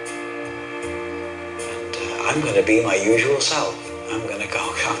 And I'm going to be my usual self. I'm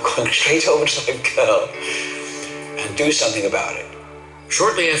going straight over to that girl and do something about it.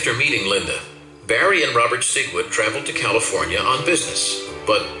 Shortly after meeting Linda, Barry and Robert Stigwood traveled to California on business,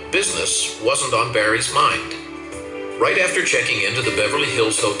 but business wasn't on Barry's mind. Right after checking into the Beverly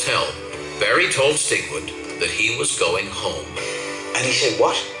Hills Hotel, Barry told Stigwood that he was going home. And he said,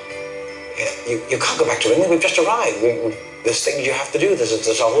 what? You can't go back to England, we've just arrived. There's things you have to do,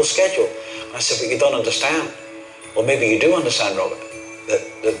 there's a whole schedule. And I said, but you don't understand. Or maybe you do understand, Robert,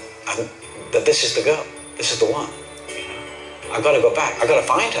 that this is the girl, this is the one. I've got to go back, I've got to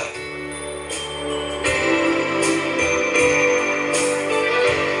find her.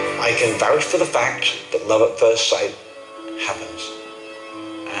 I can vouch for the fact that love at first sight happens,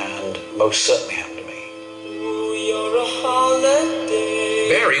 and most certainly happened to me.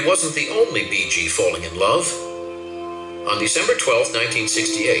 Barry wasn't the only Bee Gee falling in love. On December 12,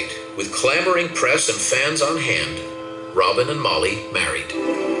 1968, with clamoring press and fans on hand, Robin and Molly married.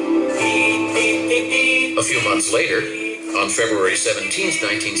 A few months later, on February 17,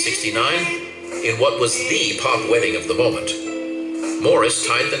 1969, in what was the pop wedding of the moment, Morris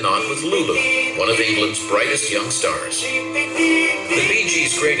tied the knot with Lulu, one of England's brightest young stars. The Bee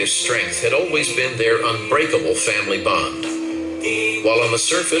Gees' greatest strength had always been their unbreakable family bond. While on the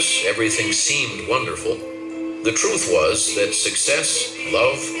surface everything seemed wonderful, the truth was that success,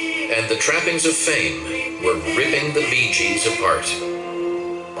 love, and the trappings of fame were ripping the Bee Gees apart.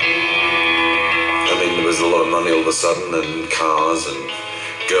 I mean, there was a lot of money all of a sudden, and cars, and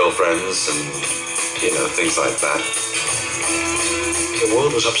girlfriends, and, things like that. The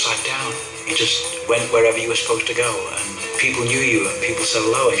world was upside down. You just went wherever you were supposed to go, and people knew you, and people said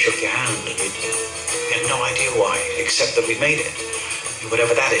hello and shook your hand, and you had no idea why, except that we made it,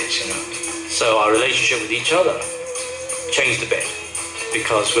 whatever that is, So our relationship with each other changed a bit,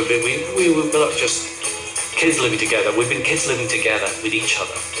 because we were not just kids living together, we've been kids living together with each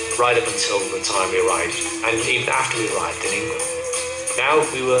other right up until the time we arrived, and even after we arrived in England. Now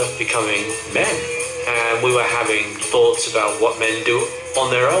we were becoming men, and we were having thoughts about what men do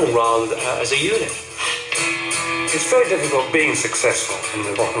on their own rather than as a unit. It's very difficult being successful in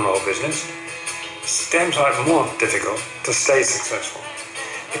the rock and roll business. It's damn sight more difficult to stay successful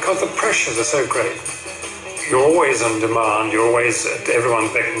because the pressures are so great. You're always on demand, you're always at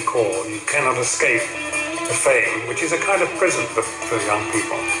everyone's beck and call. You cannot escape the fame, which is a kind of prison for young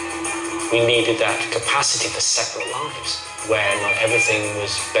people. We needed that capacity for separate lives, where not everything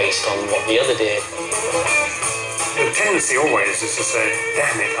was based on what the other did. The tendency always is to say,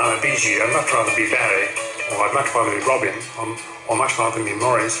 damn it, I'm a Bee Gee, I'd much rather be Barry, or I'd much rather be Robin, or much rather be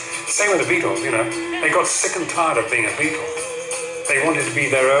Morris. Same with the Beatles, They got sick and tired of being a Beatle. They wanted to be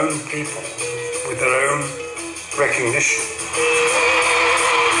their own people, with their own recognition.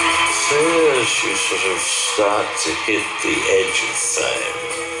 So as you sort of start to hit the edge of fame,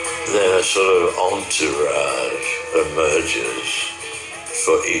 then a sort of entourage emerges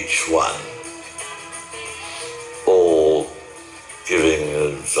for each one, all giving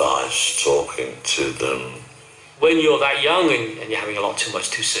advice, talking to them. When you're that young and you're having a lot too much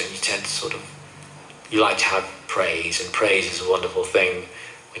too soon, you tend to you like to have praise, and praise is a wonderful thing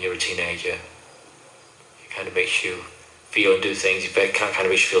when you're a teenager. It kind of makes you feel and do things, it kind of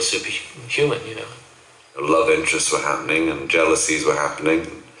makes you feel superhuman, Love interests were happening, and jealousies were happening.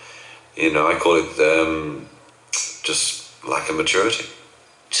 I call it just lack of maturity.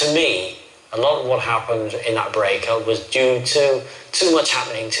 To me, a lot of what happened in that breakup was due to too much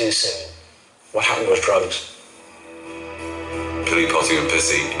happening too soon. What happened was drugs. Pilly, potting and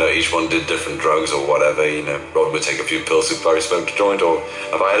pissy, each one did different drugs or whatever, Rod would take a few pills if Barry smoked a joint, or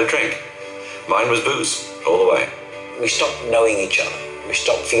if I had a drink. Mine was booze, all the way. We stopped knowing each other. We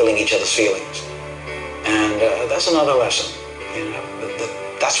stopped feeling each other's feelings. And that's another lesson,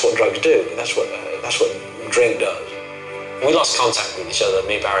 That's what drugs do. That's what drink does. We lost contact with each other.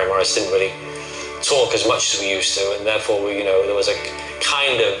 Me, Barry, and Morris didn't really talk as much as we used to, and therefore we, there was a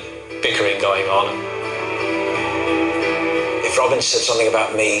kind of bickering going on. If Robin said something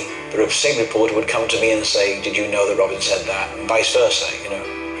about me, the same reporter would come to me and say, "Did you know that Robin said that?" and vice versa,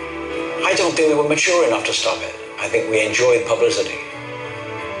 I don't think we were mature enough to stop it. I think we enjoyed publicity.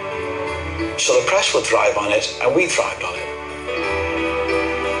 So the press would thrive on it, and we thrived on it.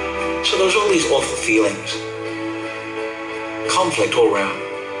 So there was all these awful feelings. Conflict all round.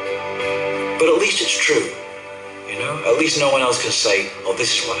 But at least it's true, At least no one else can say, "Oh,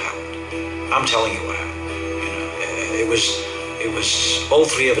 this is what happened." I'm telling you what happened. It was all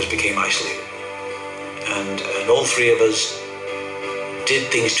three of us became isolated, and all three of us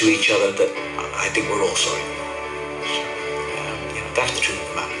did things to each other that I think we're all sorry for. So, that's the truth of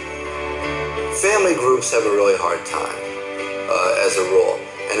the matter. Family groups have a really hard time, as a rule.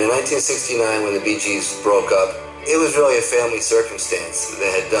 And in 1969, when the Bee Gees broke up, it was really a family circumstance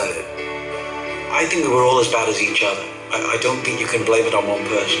that had done it. I think we were all as bad as each other. I don't think you can blame it on one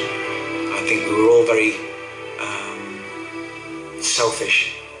person. I think we were all very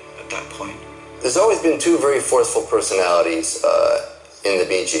selfish at that point. There's always been two very forceful personalities in the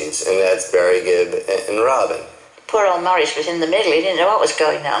Bee Gees, and that's Barry Gibb and Robin. Poor old Morris was in the middle. He didn't know what was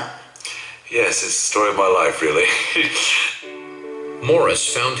going on. Yes, it's the story of my life, really. Morris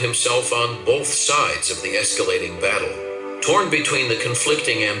found himself on both sides of the escalating battle, torn between the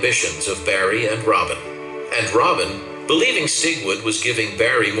conflicting ambitions of Barry and Robin. And Robin, believing Stigwood was giving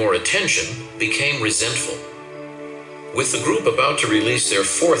Barry more attention, became resentful. With the group about to release their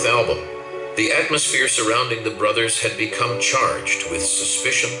fourth album, the atmosphere surrounding the brothers had become charged with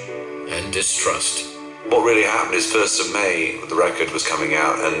suspicion and distrust. What really happened is 1st of May, the record was coming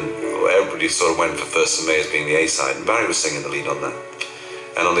out, and everybody sort of went for 1st of May as being the A-side, and Barry was singing the lead on that.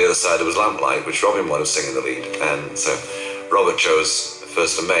 And on the other side there was Lamplight, which Robin was singing the lead. And so Robert chose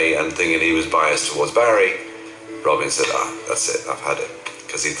 1st of May, and thinking he was biased towards Barry, Robin said, that's it, I've had it,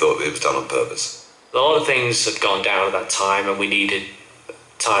 because he thought it was done on purpose. A lot of things had gone down at that time, and we needed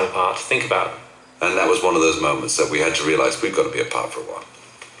time apart to think about. And that was one of those moments that we had to realize we've got to be apart for a while.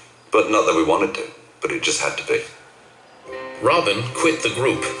 But not that we wanted to, but it just had to be. Robin quit the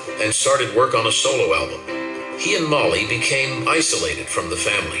group and started work on a solo album. He and Molly became isolated from the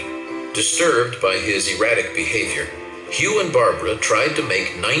family. Disturbed by his erratic behavior, Hugh and Barbara tried to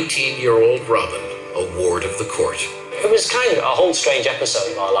make 19-year-old Robin a ward of the court. It was kind of a whole strange episode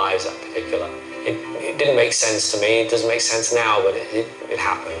of our lives, that particular. It didn't make sense to me. It doesn't make sense now, but it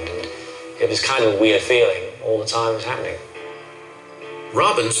happened. And it was kind of a weird feeling all the time it was happening.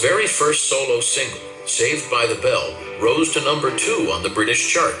 Robin's very first solo single, Saved by the Bell, rose to number 2 on the British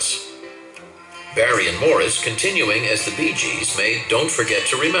charts. Barry and Morris continuing as the Bee Gees made Don't Forget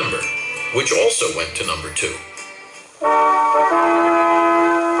to Remember, which also went to number 2.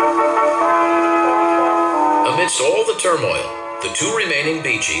 Amidst all the turmoil, the two remaining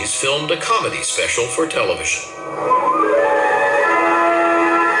Bee Gees filmed a comedy special for television.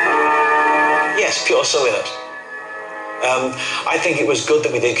 Yes, pure silliness. I think it was good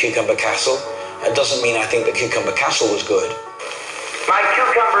that we did Cucumber Castle. It doesn't mean I think that Cucumber Castle was good. My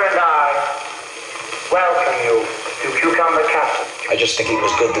cucumber and I welcome you to Cucumber Castle. I just think it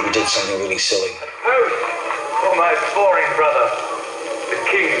was good that we did something really silly. Oh, my boring brother, the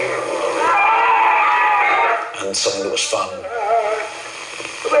king. And something that was fun.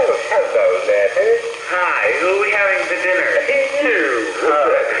 Well, hello there. Hi, who are we having for dinner?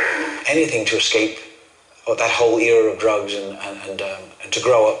 Anything to escape that whole era of drugs and to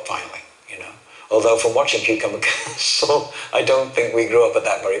grow up finally, Although from watching Cucumber Castle, I don't think we grew up at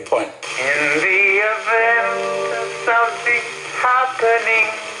that very point. In the event of something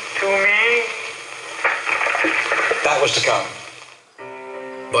happening to me. That was to come.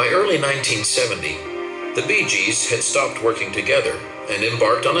 By early 1970, the Bee Gees had stopped working together and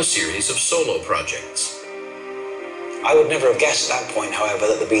embarked on a series of solo projects. I would never have guessed at that point, however,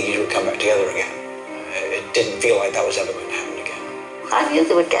 that the Bee Gees would come back together again. It didn't feel like that was ever going to happen again. I knew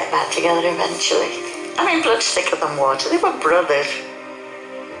they would get back together eventually. I mean, blood's thicker than water. They were brothers.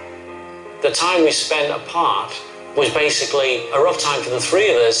 The time we spent apart was basically a rough time for the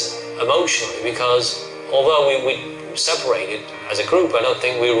three of us emotionally, because although we separated as a group, I don't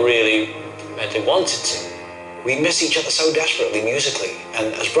think we really mentally wanted to. We miss each other so desperately musically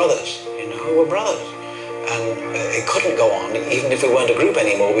and as brothers, we're brothers. And it couldn't go on, even if we weren't a group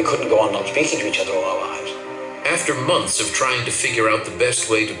anymore, we couldn't go on not speaking to each other all our lives. After months of trying to figure out the best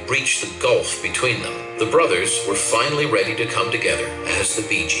way to breach the gulf between them, the brothers were finally ready to come together as the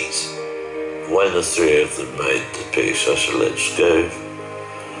Bee Gees. When the three of them made the piece, I said, let's go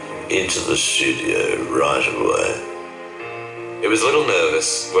into the studio right away. It was a little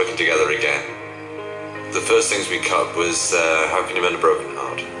nervous working together again, The first things we cut was How Can You Mend a Broken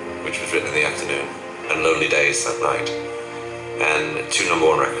Heart, which was written in the afternoon, and Lonely Days that night, and 2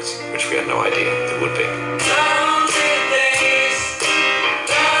 #1 records, which we had no idea there would be.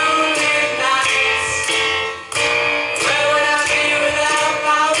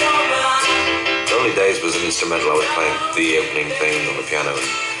 Lonely Days was an instrumental I was playing the opening thing on the piano, and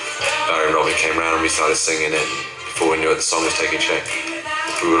Barry and Robbie came around and we started singing it, and before we knew it the song was taking shape.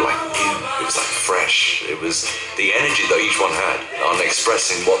 We were like new, it was like fresh, it was the energy that each one had on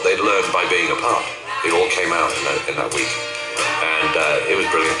expressing what they'd learned by being apart. It all came out in that week, and it was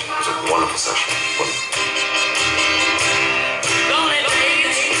brilliant. It was a wonderful session, wonderful.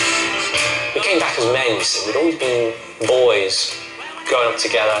 We came back as men, you see. We'd always been boys growing up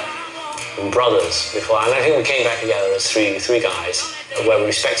together, and brothers before, and I think we came back together as three guys, where we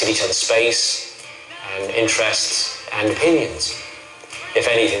respected each other's space and interests and opinions. If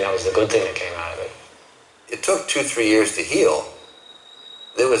anything, that was the good thing that came out of it. It took 2-3 years to heal.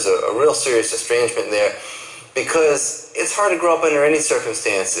 There was a real serious estrangement there because it's hard to grow up under any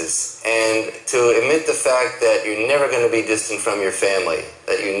circumstances and to admit the fact that you're never going to be distant from your family,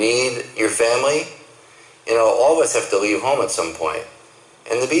 that you need your family. You know, all of us have to leave home at some point.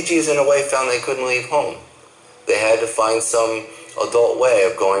 And the Bee Gees, in a way, found they couldn't leave home. They had to find some adult way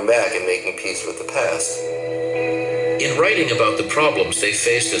of going back and making peace with the past. In writing about the problems they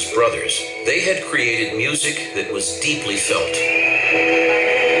faced as brothers, they had created music that was deeply felt.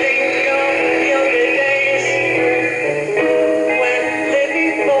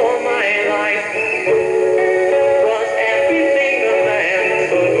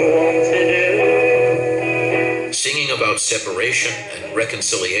 Singing about separation and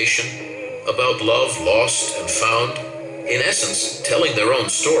reconciliation, about love lost and found, in essence, telling their own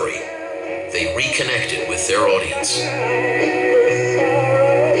story. They reconnected with their audience.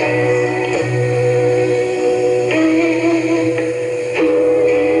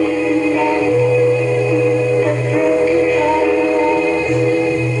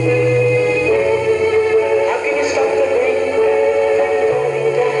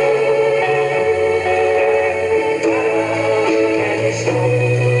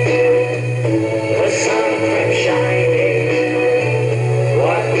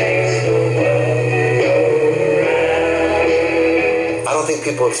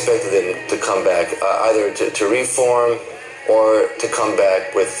 People expected them to come back, either to reform or to come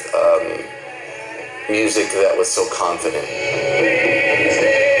back with music that was so confident.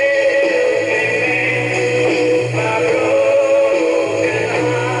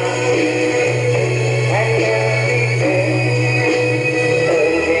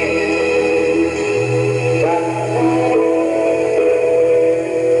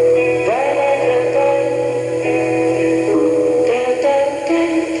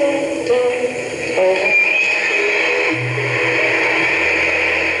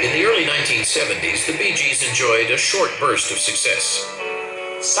 The Bee Gees enjoyed a short burst of success.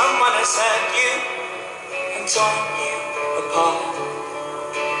 Someone has hurt you and torn you apart.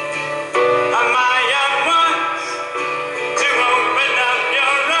 And my young ones, to open up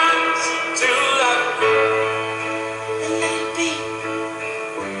your arms to love. And let it be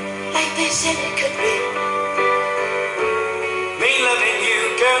like they said it could be. Me loving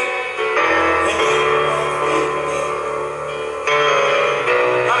you, girl, and you loving me.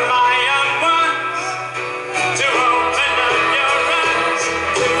 And my young ones, to open up your arms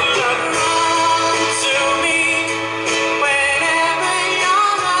to love. Run to me whenever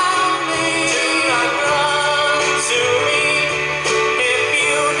you're lonely. To love. Run to me if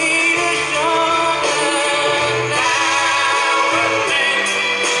you need a shoulder. Now and then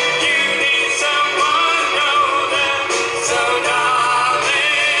you need someone older. So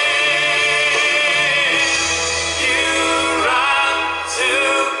darling, you run to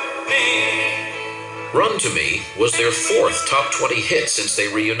me. Run to Me was their 4th top 20 hit since they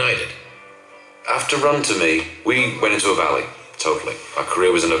reunited. After Run to Me, we went into a valley, totally. Our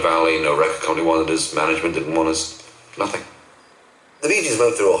career was in a valley, no record company wanted us, management didn't want us, nothing. The Bee Gees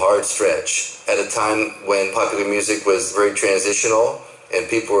went through a hard stretch at a time when popular music was very transitional and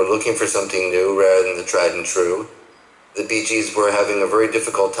people were looking for something new rather than the tried and true. The Bee Gees were having a very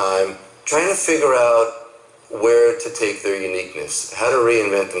difficult time trying to figure out where to take their uniqueness, how to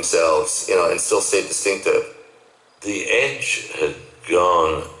reinvent themselves, and still stay distinctive. The edge had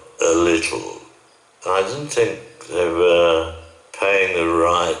gone a little. I didn't think they were paying the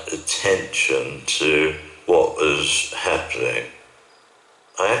right attention to what was happening.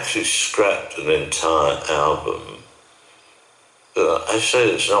 I actually scrapped an entire album. But I said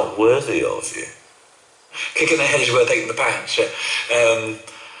it's not worthy of you. Kicking the Head is Worth Taking the Pounds.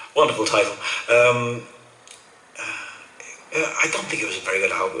 Wonderful title. I don't think it was a very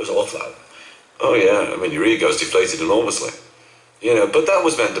good album. It was an awful album. Oh yeah, I mean your ego's deflated enormously. You know, but that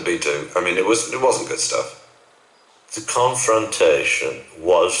was meant to be too. I mean, it wasn't good stuff. The confrontation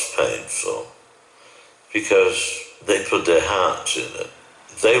was painful because they put their hearts in it.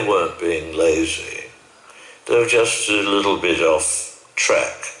 They weren't being lazy. They were just a little bit off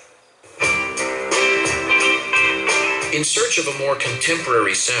track. In search of a more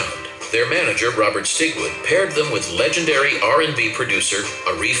contemporary sound, their manager, Robert Stigwood, paired them with legendary R&B producer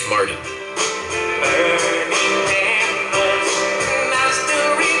Arif Mardin.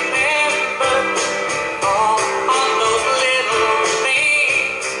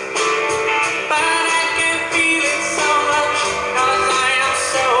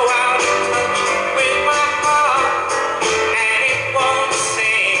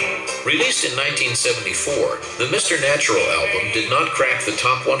 Released in 1974, the Mr. Natural album did not crack the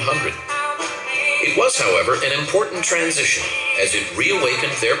top 100. It was, however, an important transition as it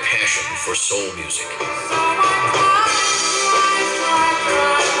reawakened their passion for soul music.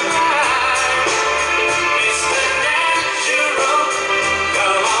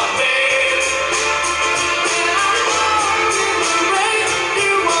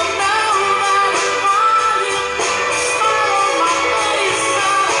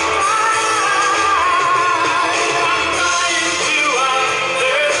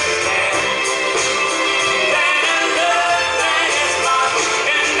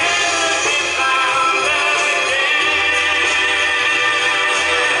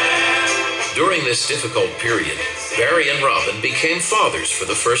 During this difficult period, Barry and Robin became fathers for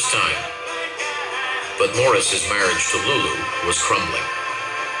the first time. But Morris's marriage to Lulu was crumbling.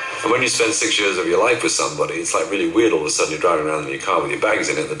 And when you spend 6 years of your life with somebody, it's like really weird all of a sudden you're driving around in your car with your bags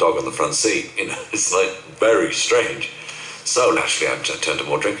in it and the dog on the front seat. You know, it's like very strange. So naturally I turned to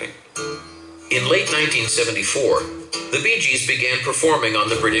more drinking. In late 1974, the Bee Gees began performing on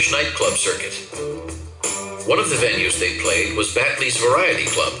the British nightclub circuit. One of the venues they played was Batley's Variety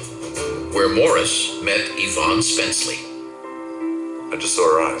Club, where Morris met Yvonne Spenceley. I just saw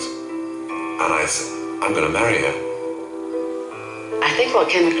her eyes, and I said, I'm going to marry her. I think what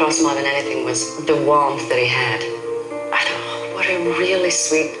came across more than anything was the warmth that he had. I don't know, what a really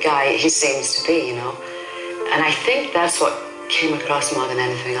sweet guy he seems to be, you know. And I think that's what came across more than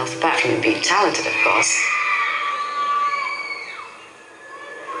anything else, apart from him being talented, of course.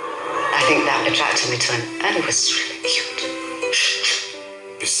 I think that attracted me to him, and he was really cute.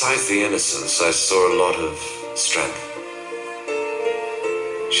 Besides the innocence, I saw a lot of strength.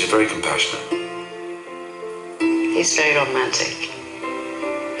 She's very compassionate. He's very romantic.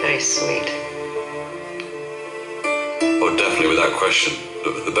 Very sweet. Oh, definitely, without question,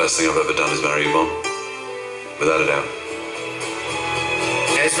 the best thing I've ever done is marry Yvonne. Without a doubt.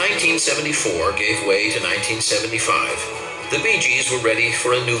 As 1974 gave way to 1975, the Bee Gees were ready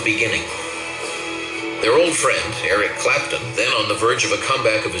for a new beginning. Their old friend, Eric Clapton, then on the verge of a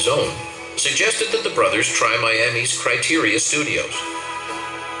comeback of his own, suggested that the brothers try Miami's Criteria Studios.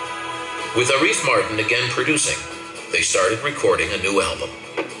 With Arif Mardin again producing, they started recording a new album.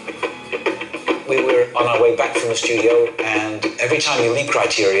 We were on our way back from the studio, and every time you leave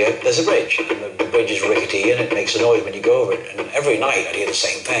Criteria, there's a bridge. And the bridge is rickety, and it makes a noise when you go over it. And every night I'd hear the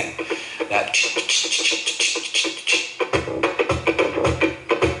same thing. That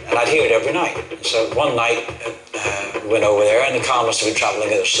and I'd hear it every night. And so one night, we went over there, and the car must have been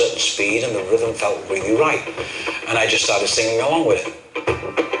traveling at a certain speed, and the rhythm felt really right. And I just started singing along with it.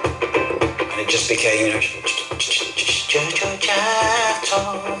 And it just became, you know,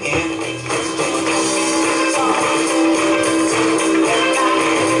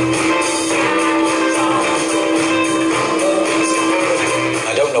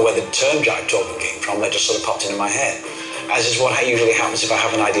 I don't know where the term jive talking came from, that just sort of popped into my head. As is what usually happens if I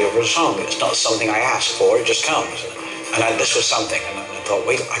have an idea for a song. It's not something I ask for, it just comes. And this was something, and I thought,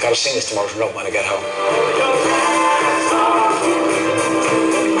 wait, I gotta sing this tomorrow's note when I get home.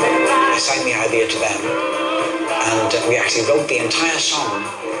 I sang the idea to them, and we actually wrote the entire song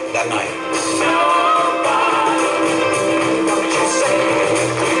that night.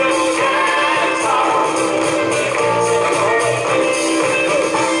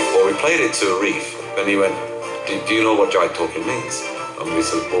 Well, we played it to Arif, and he went, do you know what jive talking means? And we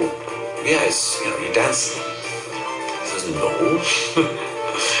said, well, yeah, it's, you know, you dance. He says, no.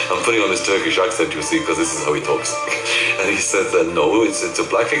 I'm putting on this Turkish accent, you see, because this is how he talks. And he said, no, it's a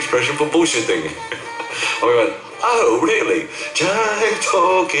black expression for bullshitting. And we went, oh, really? Jive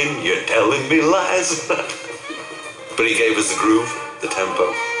talking, you're telling me lies. But he gave us the groove, the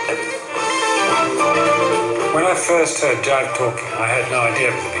tempo, everything. When I first heard jive talking, I had no idea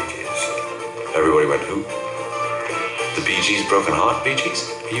of the Bee Gees. Everybody went, who? The Bee Gees' Broken Heart Bee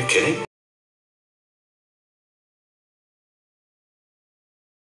Gees? Are you kidding?